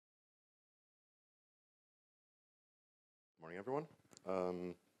Morning, everyone.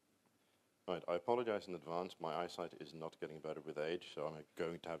 Right, I apologize in advance. My eyesight is not getting better with age, so I'm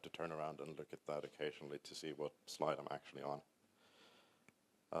going to have to turn around and look at that occasionally to see what slide I'm actually on.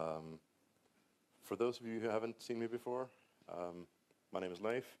 For those of you who haven't seen me before, my name is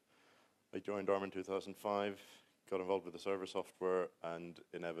Leif. I joined ARM in 2005, got involved with the server software, and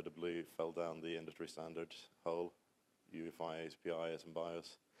inevitably fell down the industry standard hole, UEFI, API,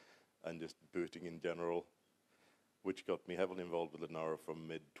 SMBIOS, and just booting in general, which got me heavily involved with Linaro from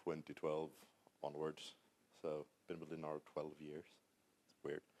mid-2012 onwards. So been with Linaro 12 years. It's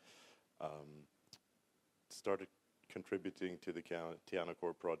weird. Started contributing to the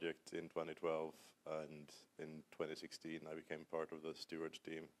TianoCore project in 2012, and in 2016 I became part of the stewards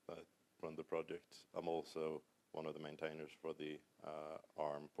team that run the project. I'm also one of the maintainers for the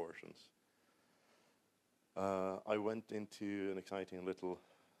ARM portions. I went into an exciting little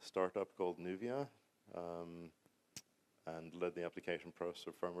startup called Nuvia, and led the application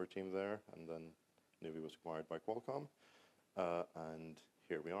processor firmware team there, and then Nuvia was acquired by Qualcomm, and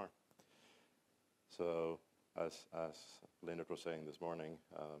here we are. So, as Leonard was saying this morning,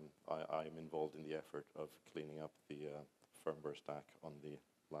 I'm involved in the effort of cleaning up the firmware stack on the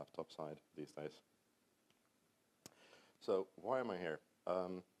laptop side these days. So, why am I here?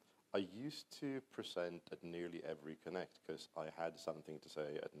 I used to present at nearly every Connect because I had something to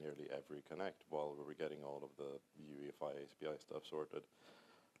say at nearly every Connect while we were getting all of the UEFI API stuff sorted.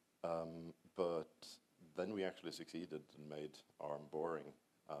 But then we actually succeeded and made ARM boring,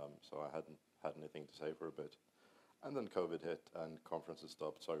 so I hadn't had anything to say for a bit. And then COVID hit and conferences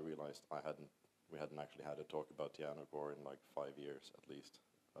stopped, so I realized we hadn't actually had a talk about TianoCore in like 5 years at least,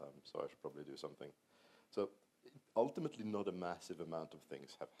 so I should probably do something. So ultimately, not a massive amount of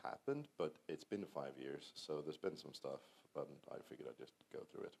things have happened, but it's been 5 years, so there's been some stuff, and I figured I'd just go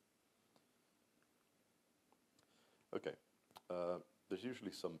through it. Okay, there's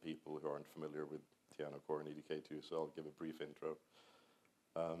usually some people who aren't familiar with TianoCore and EDK2, so I'll give a brief intro.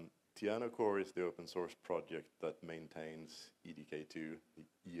 TianoCore is the open source project that maintains EDK2, the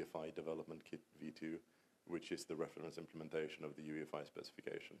UEFI Development Kit v2, which is the reference implementation of the UEFI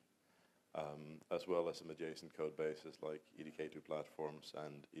specification. As well as some adjacent code bases like EDK2 platforms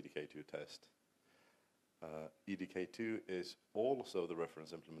and EDK2 test. EDK2 is also the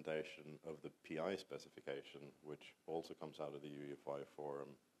reference implementation of the PI specification, which also comes out of the UEFI forum,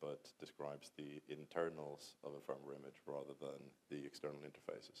 but describes the internals of a firmware image rather than the external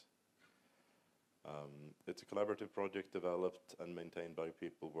interfaces. It's a collaborative project developed and maintained by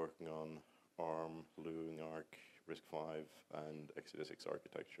people working on ARM, LuingArc, RISC-V, and x86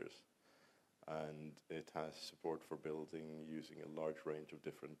 architectures. And it has support for building using a large range of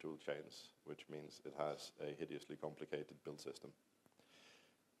different tool chains, which means it has a hideously complicated build system.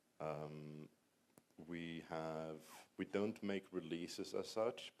 We don't make releases as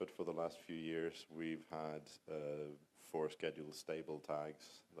such, but for the last few years we've had 4 scheduled stable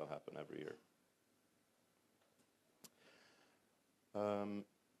tags that happen every year.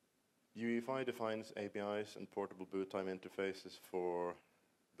 UEFI defines APIs and portable boot time interfaces for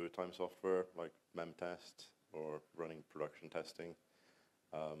boot time software like memtest or running production testing,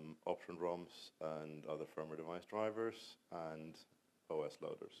 option ROMs and other firmware device drivers, and OS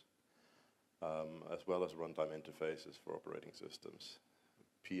loaders, as well as runtime interfaces for operating systems.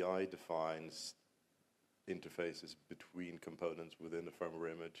 PI defines interfaces between components within the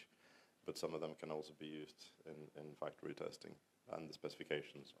firmware image, but some of them can also be used in factory testing, and the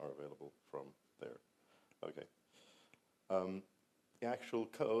specifications are available from there. Okay. The actual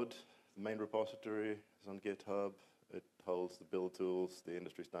code, the main repository is on GitHub. It holds the build tools, the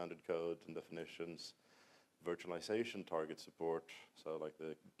industry standard code and definitions, virtualization target support, so like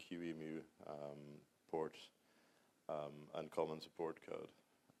the QEMU ports, and common support code.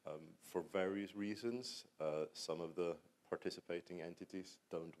 For various reasons, some of the participating entities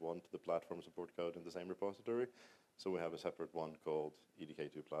don't want the platform support code in the same repository, so we have a separate one called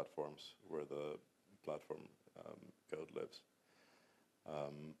EDK2 platforms, where the platform code lives.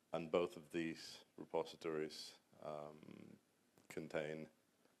 And both of these repositories contain,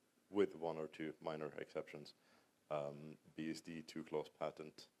 with 1 or 2 minor exceptions, BSD 2-clause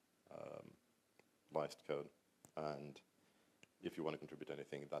patent licensed code, and if you want to contribute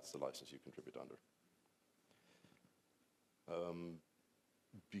anything, that's the license you contribute under.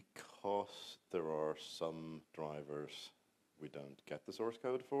 Because there are some drivers we don't get the source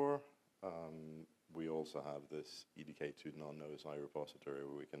code for, we also have this EDK2 non-OSI repository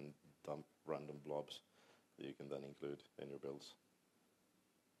where we can dump random blobs that you can then include in your builds.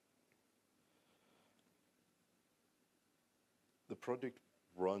 The project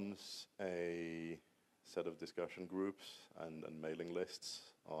runs a set of discussion groups and mailing lists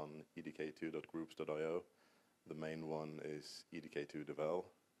on edk2.groups.io. The main one is edk2devel.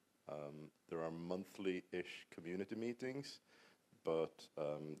 There are monthly-ish community meetings, but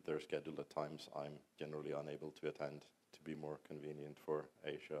they're scheduled at times I'm generally unable to attend to be more convenient for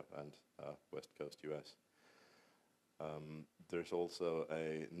Asia and West Coast US. There's also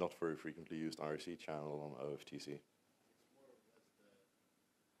a not very frequently used IRC channel on OFTC.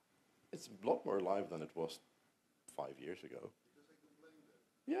 It's a lot more live than it was 5 years ago.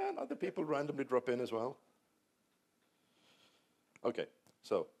 Yeah, and other people randomly drop in as well. Okay,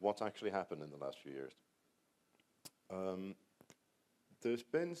 so what's actually happened in the last few years? There's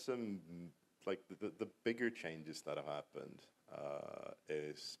been some, like the bigger changes that have happened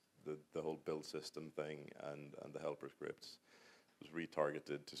is the whole build system thing and the helper scripts was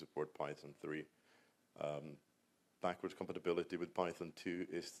retargeted to support Python 3. Backwards compatibility with Python 2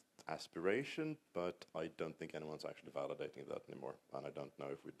 is aspiration, but I don't think anyone's actually validating that anymore, and I don't know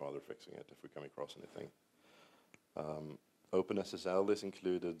if we'd bother fixing it if we come across anything. OpenSSL is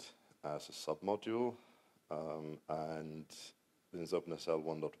included as a submodule, and since OpenSSL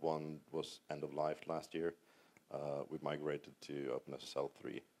 1.1 was end of life last year, we migrated to OpenSSL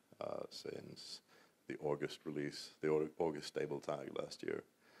 3 since the August release, the August stable tag last year.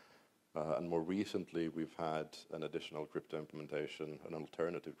 And more recently, we've had an additional crypto implementation, an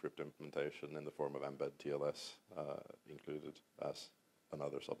alternative crypto implementation in the form of MAD24 included as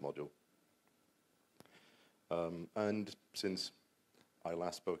another submodule. And since I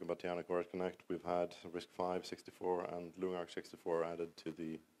last spoke about TianoCore Connect, we've had RISC-V 64 and LUNARC 64 added to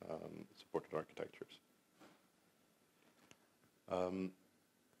the supported architectures.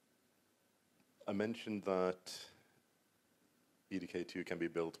 I mentioned that EDK2 can be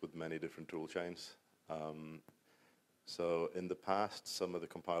built with many different tool chains. So in the past, some of the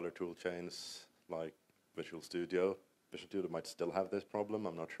compiler tool chains, like Visual Studio might still have this problem,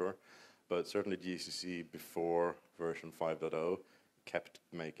 I'm not sure. But certainly GCC before version 5.0 kept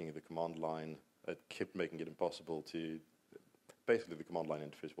making the command line, it kept making it impossible to, basically the command line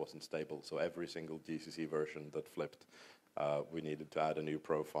interface wasn't stable. So every single GCC version that flipped, we needed to add a new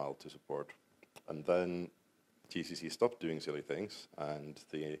profile to support. And then GCC stopped doing silly things and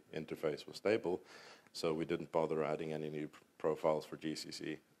the interface was stable, so we didn't bother adding any new profiles for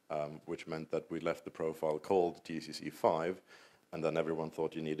GCC, which meant that we left the profile called GCC5, and then everyone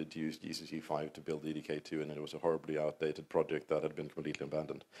thought you needed to use GCC5 to build EDK2, and it was a horribly outdated project that had been completely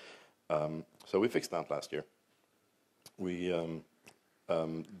abandoned. So we fixed that last year. We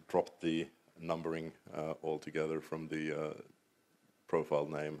dropped the numbering altogether from the profile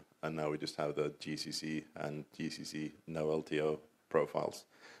name, and now we just have the GCC and GCC no LTO profiles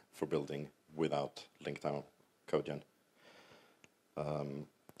for building without Linkdown codegen.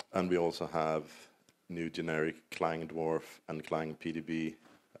 And we also have new generic Clang Dwarf and Clang PDB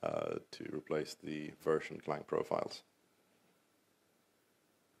to replace the version Clang profiles.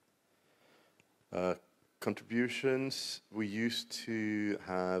 Contributions, we used to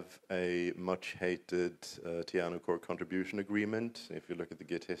have a much hated TianoCore contribution agreement. If you look at the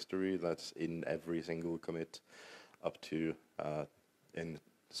Git history, that's in every single commit up to in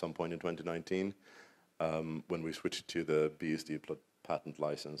some point in 2019, when we switched to the BSD patent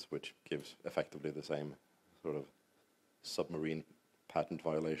license, which gives effectively the same sort of submarine patent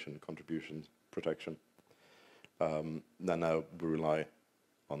violation contribution protection. Now we rely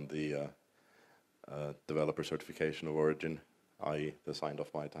on the developer certification of origin, i.e. the signed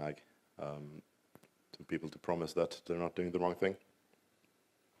off by tag, to people to promise that they're not doing the wrong thing.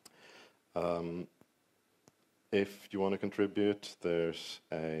 If you want to contribute, there's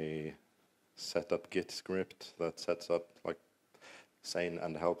a setup Git script that sets up like sane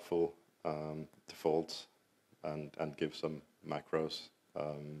and helpful defaults and gives some macros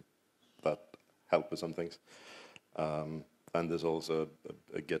that help with some things. And there's also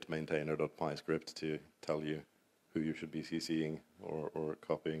a git maintainer.py script to tell you who you should be CCing or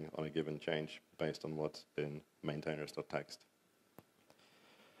copying on a given change based on what's in maintainers.txt.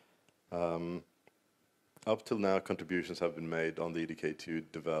 Up till now, contributions have been made on the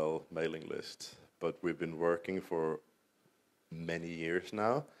EDK2devel mailing list, but we've been working for many years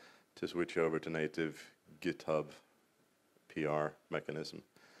now to switch over to native GitHub PR mechanism.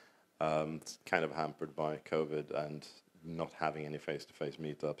 It's kind of hampered by COVID and not having any face-to-face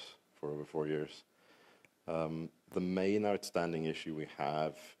meetups for over 4 years. The main outstanding issue we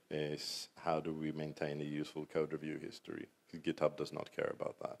have is how do we maintain a useful code review history? GitHub does not care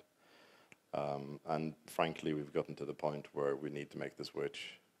about that. And frankly, we've gotten to the point where we need to make the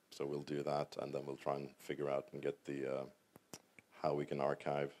switch, so we'll do that, and then we'll try and figure out and get the how we can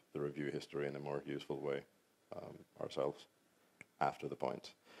archive the review history in a more useful way ourselves after the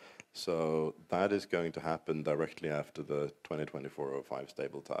point. So that is going to happen directly after the 2024-05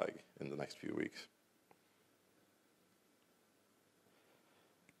 stable tag in the next few weeks.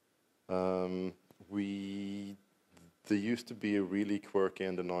 There used to be a really quirky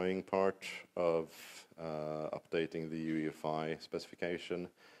and annoying part of updating the UEFI specification,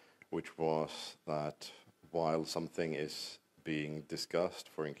 which was that while something is being discussed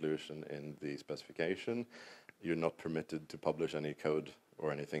for inclusion in the specification, you're not permitted to publish any code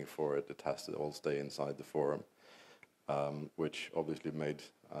or anything for it. It has to all stay inside the forum, which obviously made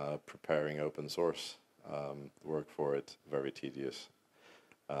preparing open source work for it very tedious.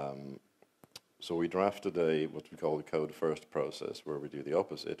 So we drafted what we call a code first process, where we do the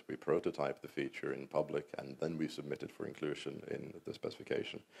opposite. We prototype the feature in public, and then we submit it for inclusion in the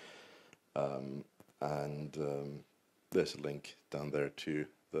specification. There's a link down there to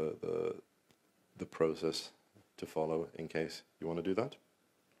the process to follow in case you want to do that.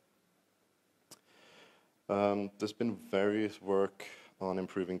 There's been various work on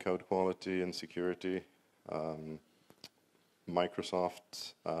improving code quality and security.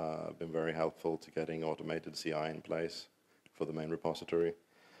 Microsoft's been very helpful to getting automated CI in place for the main repository.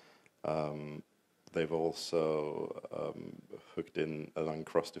 They've also hooked in an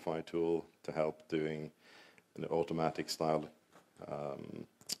uncrustify tool to help doing an automatic style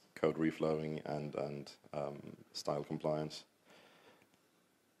code reflowing and style compliance.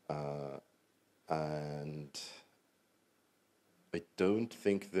 And I don't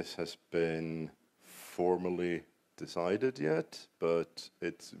think this has been formally decided yet, but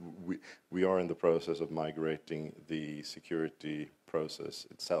we are in the process of migrating the security process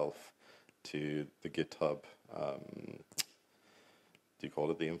itself to the GitHub. Do you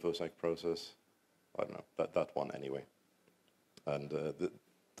call it the InfoSec process? I don't know, that one anyway. And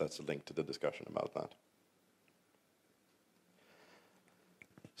that's a link to the discussion about that.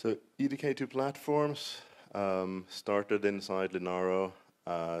 So EDK2 platforms started inside Linaro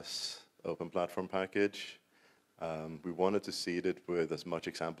as open platform package. We wanted to seed it with as much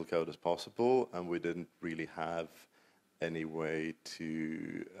example code as possible, and we didn't really have any way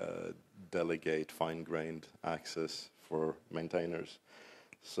to delegate fine-grained access for maintainers.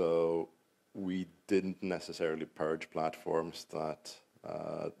 So we didn't necessarily purge platforms that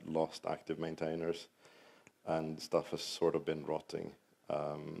lost active maintainers, and stuff has sort of been rotting.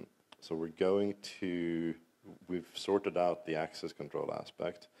 So we've sorted out the access control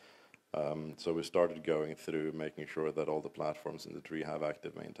aspect. So we started going through making sure that all the platforms in the tree have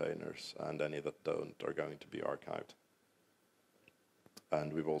active maintainers, and any that don't are going to be archived.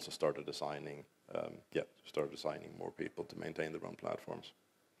 And we've also started assigning more people to maintain their own platforms.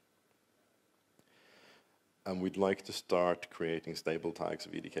 And we'd like to start creating stable tags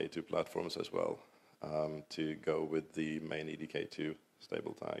of EDK2 platforms as well, to go with the main EDK2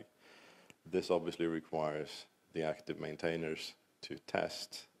 stable tag. This obviously requires the active maintainers to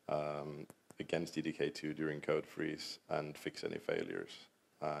test against EDK2 during code freeze and fix any failures.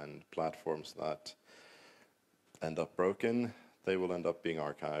 And platforms that end up broken, they will end up being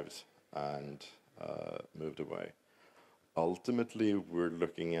archived and moved away. Ultimately, we're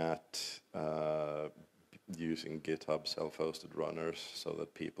looking at using GitHub self-hosted runners so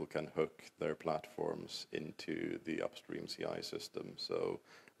that people can hook their platforms into the upstream CI system, so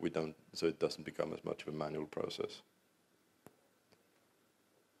it doesn't become as much of a manual process.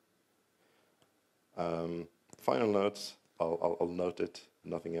 Final notes, I'll note it,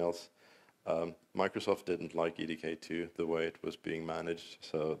 nothing else. Microsoft didn't like EDK2 the way it was being managed,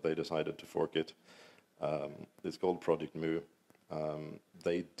 so they decided to fork it. It's called Project Mu.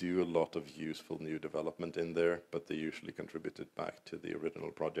 They do a lot of useful new development in there, but they usually contribute it back to the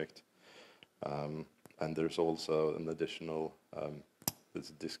original project. And there's also an additional there's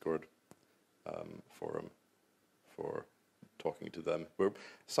a Discord forum for talking to them, where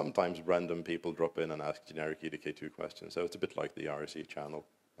sometimes random people drop in and ask generic EDK2 questions. So it's a bit like the RSE channel.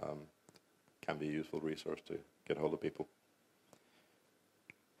 Can be a useful resource to get hold of people.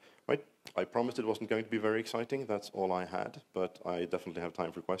 Right, I promised it wasn't going to be very exciting. That's all I had, but I definitely have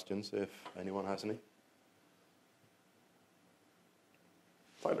time for questions if anyone has any.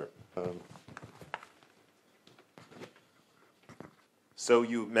 Tyler. So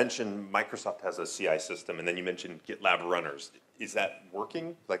you mentioned Microsoft has a CI system, and then you mentioned GitLab runners. Is that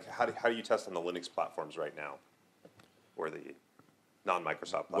working? Like, how do you test on the Linux platforms right now, or the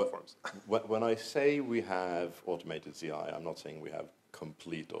non-Microsoft platforms? When I say we have automated CI, I'm not saying we have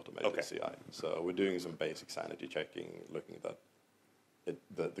complete automated CI. So we're doing some basic sanity checking, looking at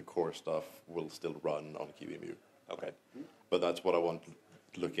that the core stuff will still run on QEMU. Okay. But that's what I want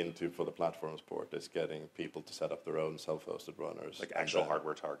to look into for the platform support, is getting people to set up their own self-hosted runners. Like actual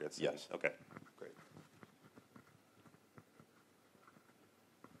hardware targets? Yes. Okay, great.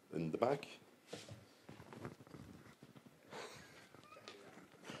 In the back.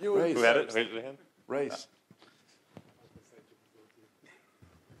 Who had it? Raise your hand. Race.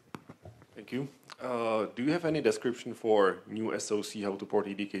 Thank you. Do you have any description for new SoC, how to port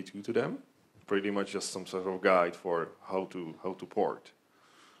EDK2 to them? Pretty much just some sort of guide for how to port.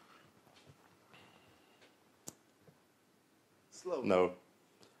 Slow. No.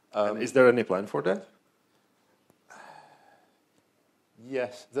 And is there any plan for that?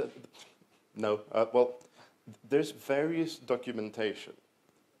 Yes. No. Well, there's various documentation.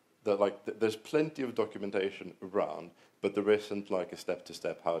 There's plenty of documentation around, but there isn't like a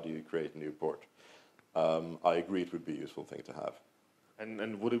step-to-step, how do you create a new port? I agree it would be a useful thing to have.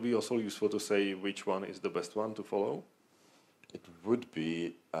 And would it be also useful to say which one is the best one to follow? It would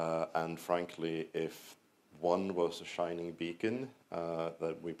be, and frankly, if one was a shining beacon,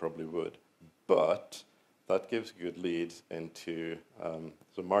 that we probably would. But that gives a good lead into,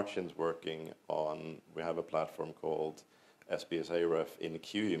 so Martin's working on, we have a platform called SBSA-ref in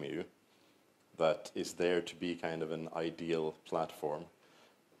QEMU that is there to be kind of an ideal platform.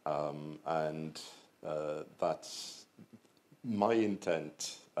 And that's my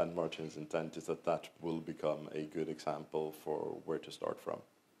intent and Martin's intent, is that that will become a good example for where to start from.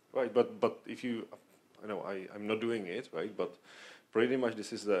 Right, but if you, I know I'm not doing it, right? But pretty much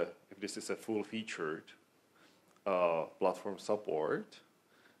this is if this is a full-featured platform support,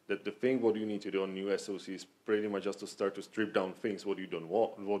 that the thing what you need to do on new SoC is pretty much just to start to strip down things what you don't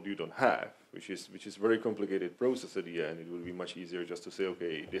want, what you don't have, which is very complicated process at the end. It will be much easier just to say,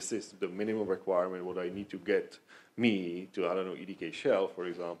 okay, this is the minimum requirement what I need to get me to, I don't know, EDK shell, for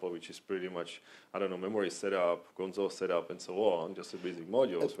example, which is pretty much, I don't know, memory setup, console setup, and so on, just the basic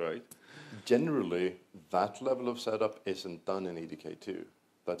modules, right? Generally, that level of setup isn't done in EDK2.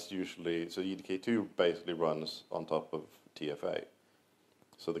 That's usually, so EDK2 basically runs on top of TFA.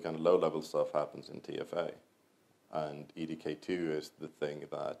 So the kind of low-level stuff happens in TFA. And EDK2 is the thing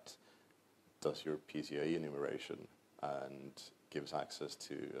that does your PCIe enumeration and gives access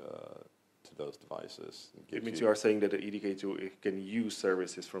to those devices. It means you are saying that the EDK2 can use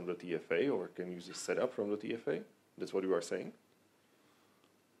services from the TFA or can use a setup from the TFA? That's what you are saying?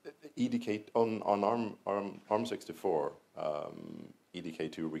 EDK, on ARM64,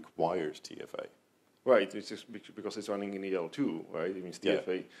 EDK2 requires TFA. Right, it's just because it's running in EL2, right? It means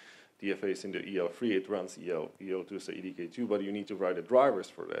TFA, TFA is in the EL3, it runs EL2 is the EDK2, but you need to write the drivers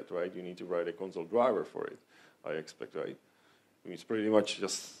for that, right? You need to write a console driver for it, I expect, right? I mean, it's pretty much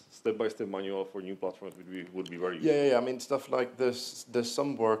just step-by-step manual for new platforms would be very useful. Yeah, I mean, stuff like this, there's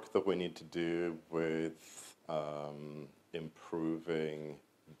some work that we need to do with improving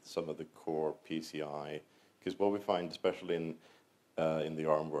some of the core PCI, because what we find, especially in the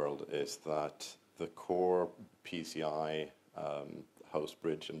ARM world, is that the core PCI host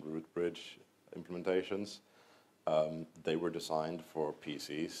bridge and root bridge implementations, they were designed for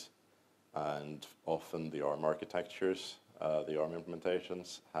PCs, and often the ARM architectures, the ARM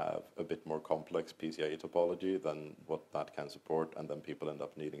implementations have a bit more complex PCIe topology than what that can support, and then people end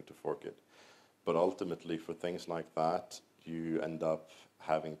up needing to fork it. But ultimately, for things like that, you end up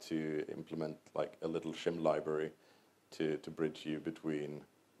having to implement like a little shim library to bridge you between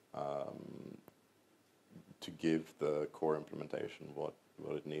to give the core implementation what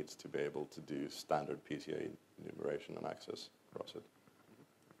it needs to be able to do standard PCIe enumeration and access across it.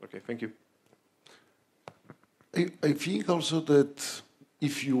 Okay, thank you. I think also that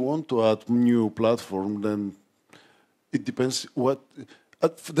if you want to add new platform, then it depends what.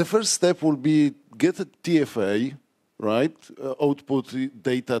 The first step will be get a TFA, right? Output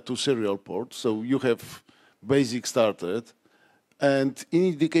data to serial port. So you have basic started, and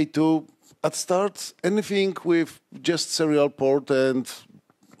in EDK2 at start anything with just serial port and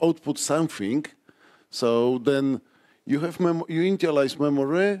output something. So then you have you initialize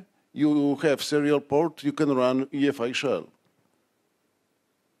memory. You have serial port, you can run UEFI shell.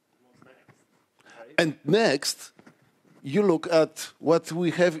 And next, you look at what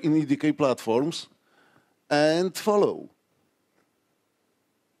we have in EDK platforms and follow.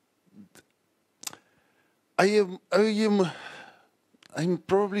 I'm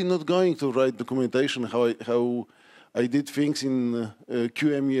probably not going to write documentation how I did things in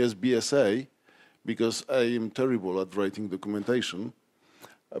QEMU SBSA, because I am terrible at writing documentation.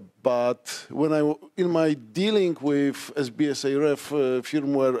 But when in my dealing with SBSA ref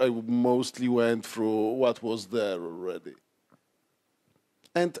firmware, I mostly went through what was there already.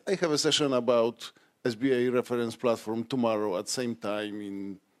 And I have a session about SBA reference platform tomorrow at same time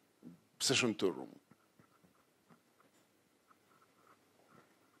in session 2 room.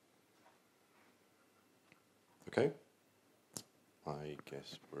 Okay. I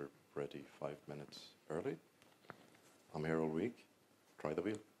guess we're ready 5 minutes early. I'm here all week. Try the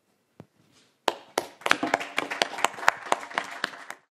wheel.